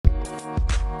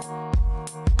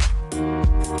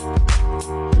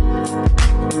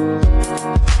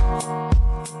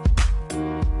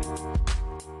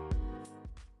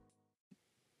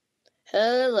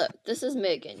this is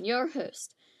Megan, your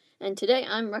host, and today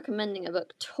I'm recommending a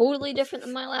book totally different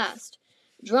than my last.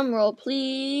 Drum roll,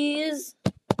 please!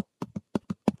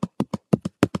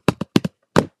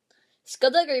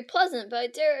 Skullduggery Pleasant by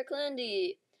Derek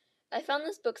Landy. I found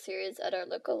this book series at our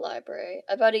local library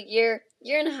about a year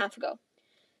and a half ago.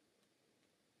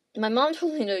 My mom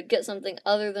told me to get something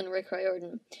other than Rick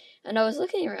Riordan, and I was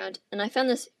looking around, and I found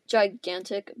this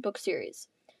gigantic book series.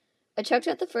 I checked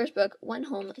out the first book, went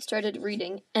home, started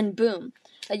reading, and boom,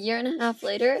 a year and a half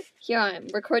later, here I am,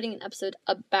 recording an episode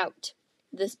about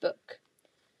this book.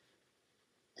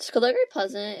 Skullduggery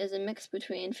Pleasant is a mix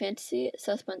between fantasy,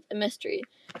 suspense, and mystery,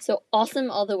 so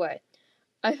awesome all the way.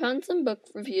 I found some book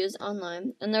reviews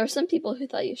online, and there were some people who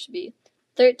thought you should be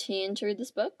 13 to read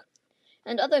this book,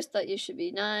 and others thought you should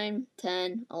be 9,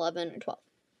 10, 11, or 12.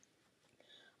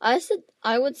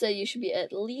 I would say you should be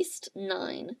at least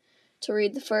 9 to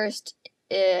read the first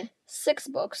 6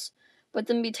 books, but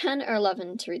then be 10 or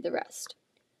 11 to read the rest.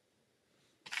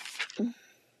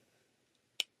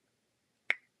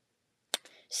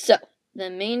 So, the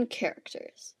main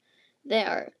characters. They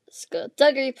are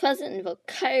Skullduggery Pleasant and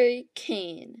Valkyrie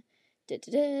Kane.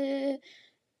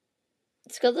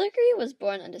 Skullduggery was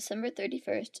born on December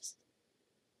 31st,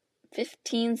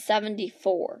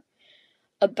 1574.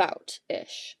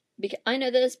 About-ish. I know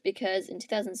this because in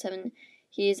 2007,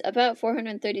 he's about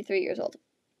 433 years old.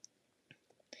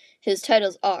 His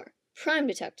titles are Prime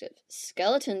Detective,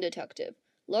 Skeleton Detective,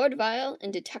 Lord Vile,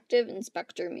 and Detective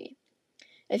Inspector Me.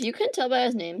 If you couldn't tell by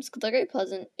his name, Skullduggery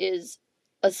Pleasant is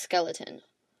a skeleton.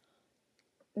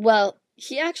 Well,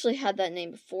 he actually had that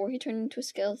name before he turned into a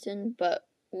skeleton, but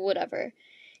whatever.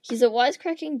 He's a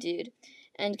wisecracking dude,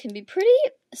 and can be pretty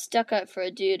stuck up for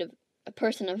a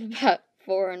person of about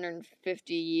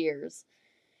 450 years.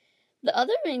 The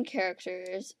other main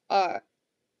characters are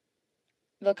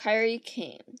Valkyrie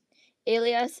Kane,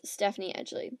 alias Stephanie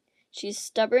Edgley. She's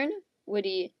stubborn,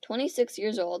 witty, 26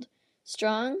 years old,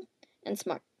 strong, and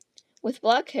smart, with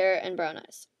black hair and brown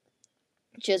eyes.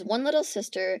 She has one little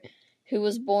sister who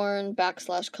was born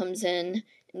 / comes in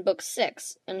book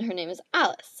 6, and her name is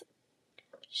Alice.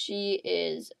 She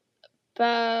is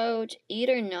about 8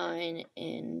 or 9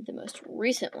 in the most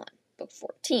recent one, book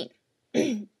 14.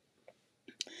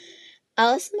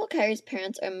 Alice and Valkyrie's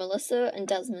parents are Melissa and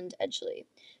Desmond Edgley.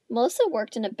 Melissa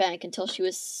worked in a bank until she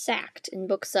was sacked in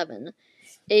book 7,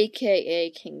 aka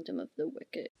Kingdom of the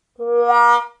Wicked.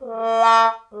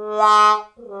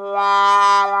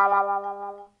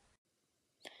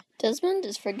 Desmond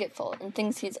is forgetful and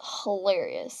thinks he's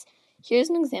hilarious. Here's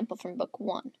an example from book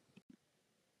 1.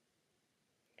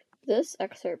 This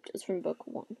excerpt is from book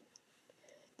 1.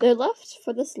 They left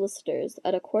for the solicitors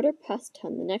at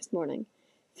 10:15 the next morning,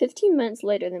 15 minutes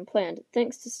later than planned,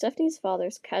 thanks to Stephanie's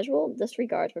father's casual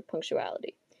disregard for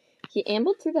punctuality. He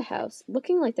ambled through the house,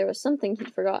 looking like there was something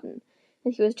he'd forgotten,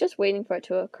 and he was just waiting for it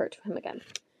to occur to him again.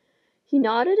 He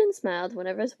nodded and smiled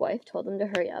whenever his wife told him to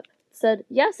hurry up, said,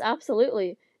 "Yes,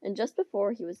 absolutely," and just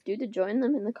before he was due to join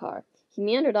them in the car, he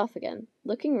meandered off again,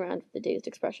 looking around with a dazed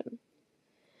expression.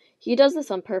 "He does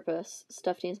this on purpose,"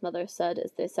 Stephanie's mother said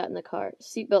as they sat in the car,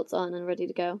 seatbelts on and ready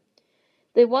to go.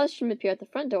 They watched him appear at the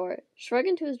front door, shrug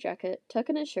into his jacket, tuck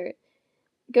in his shirt,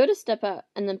 go to step out,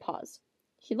 and then pause.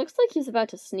 "He looks like he's about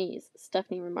to sneeze,"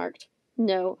 Stephanie remarked.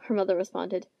 "No," her mother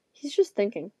responded. "He's just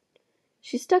thinking."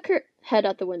 She stuck her head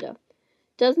out the window.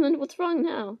 "Desmond, what's wrong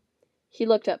now?" He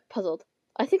looked up, puzzled.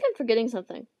 "I think I'm forgetting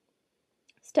something."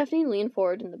 Stephanie leaned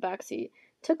forward in the back seat,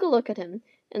 took a look at him,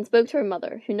 and spoke to her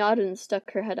mother, who nodded and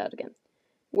stuck her head out again.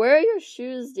 "Where are your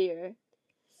shoes, dear?"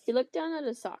 He looked down at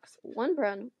his socks, one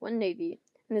brown, one navy,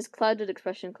 and his clouded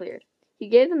expression cleared. He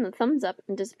gave them the thumbs up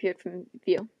and disappeared from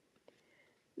view.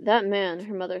 "That man,"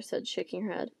 her mother said, shaking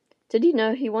her head. "Did you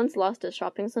know he once lost a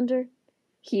shopping center?"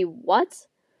 "He what?"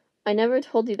 "I never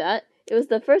told you that. It was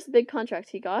the first big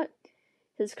contract he got.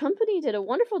 His company did a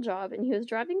wonderful job, and he was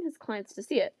driving his clients to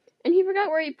see it, and he forgot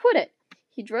where he put it.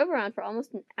 He drove around for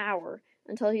almost an hour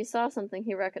until he saw something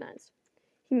he recognized.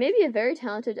 He may be a very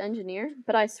talented engineer,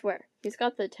 but I swear, he's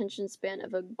got the attention span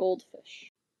of a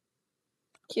goldfish."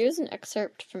 Here's an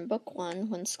excerpt from book 1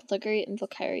 when Skullduggery and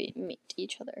Valkyrie meet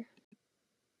each other.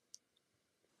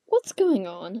 "What's going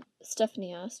on?"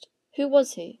 Stephanie asked. "Who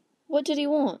was he? What did he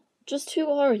want? Just who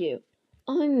are you?"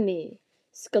 "I'm me,"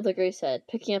 Skullduggery said,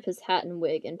 picking up his hat and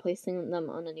wig and placing them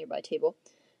on a nearby table.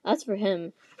 "As for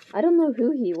him, I don't know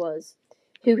who he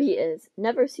is.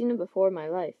 Never seen him before in my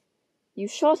life." "You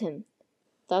shot him?"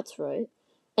 "That's right."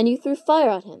 "And you threw fire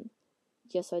at him?"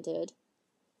 "Yes, I did."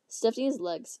 Stephanie's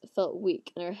legs felt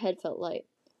weak and her head felt light.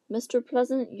 "Mr.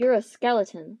 Pleasant, you're a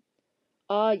skeleton."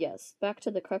 "Ah, yes, back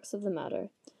to the crux of the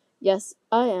matter. Yes,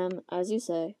 I am, as you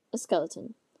say, a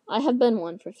skeleton. I have been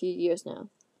one for a few years now.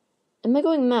 Am I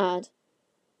going mad?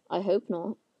 I hope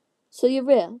not. So you're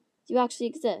real? You actually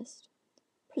exist?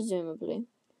 Presumably.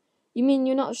 You mean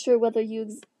you're not sure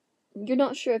you're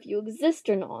not sure if you exist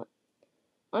or not?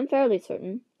 I'm fairly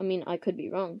certain. I mean, I could be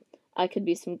wrong. I could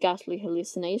be some ghastly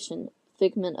hallucination,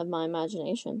 figment of my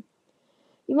imagination.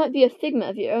 You might be a figment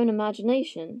of your own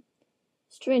imagination.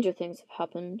 Stranger things have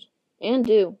happened, and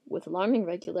do, with alarming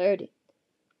regularity.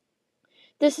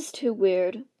 This is too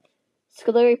weird.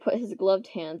 Scolari put his gloved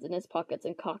hands in his pockets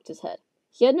and cocked his head.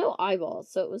 He had no eyeballs,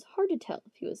 so it was hard to tell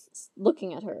if he was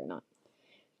looking at her or not.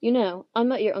 You know, I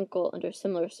met your uncle under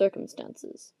similar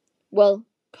circumstances. Well,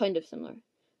 kind of similar.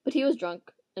 But he was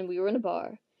drunk, and we were in a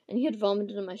bar, and he had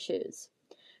vomited in my shoes.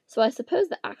 So I suppose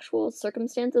the actual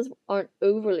circumstances aren't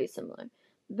overly similar.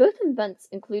 Both events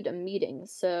include a meeting,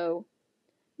 so...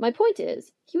 My point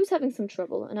is, he was having some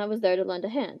trouble, and I was there to lend a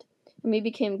hand. And we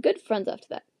became good friends after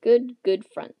that. Good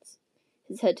friends.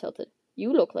 His head tilted.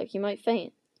 You look like you might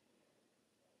faint.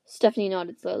 Stephanie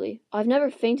nodded slowly. I've never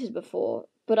fainted before,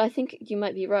 but I think you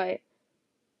might be right.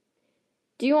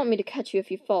 Do you want me to catch you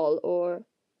if you fall, or...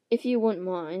 If you wouldn't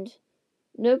mind.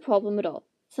 No problem at all.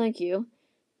 Thank you.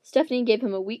 Stephanie gave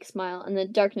him a weak smile, and the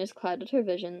darkness clouded her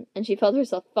vision, and she felt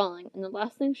herself falling, and the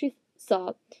last thing she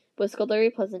saw was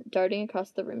Scolari Pleasant darting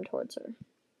across the room towards her.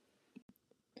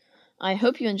 I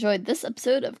hope you enjoyed this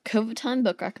episode of COVID Time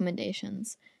Book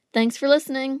Recommendations. Thanks for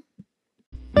listening!